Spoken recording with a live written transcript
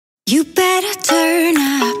turn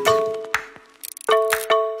up.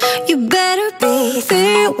 You better be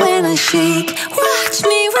there when I shake. Watch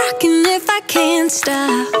me rockin' if I can't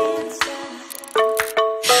stop.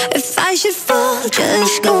 If I should fall,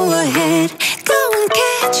 just go ahead. Go and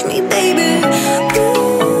catch me, baby.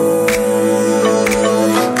 Ooh,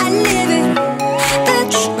 I live it.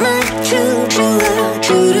 That's my true to love,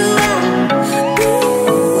 true to love.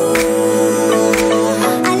 Ooh,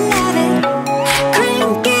 I love it.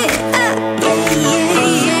 Crank it up, yeah,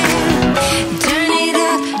 yeah, yeah. Turn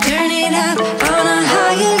it up on a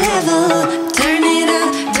higher level. Turn it up,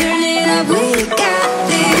 we got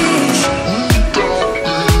this.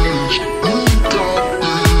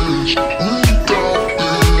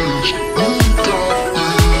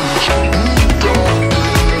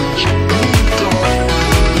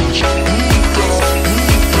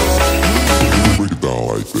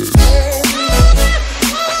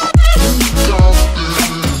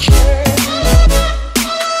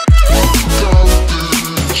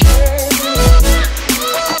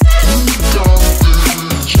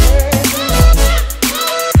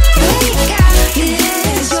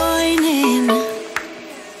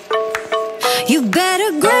 You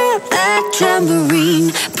better grab that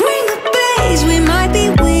tambourine. Bring the bass, we might be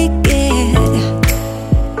wicked.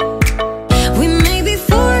 We may be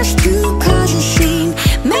forced to cause a scene.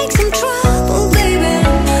 Make some trouble, baby.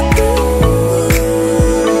 Ooh,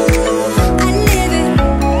 I live it.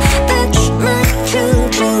 That's my true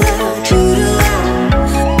to love, true to love.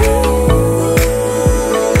 Ooh,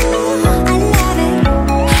 I love it.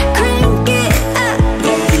 Crank it up,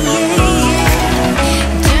 yeah, yeah, yeah.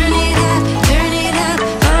 Turn it up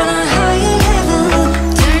on a higher level.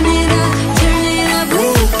 Turn it up, we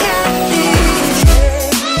got this.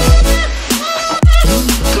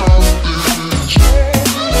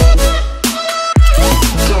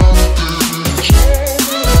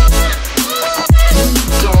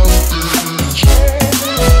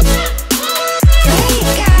 We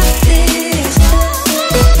got this.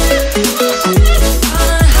 On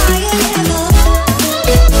a higher level.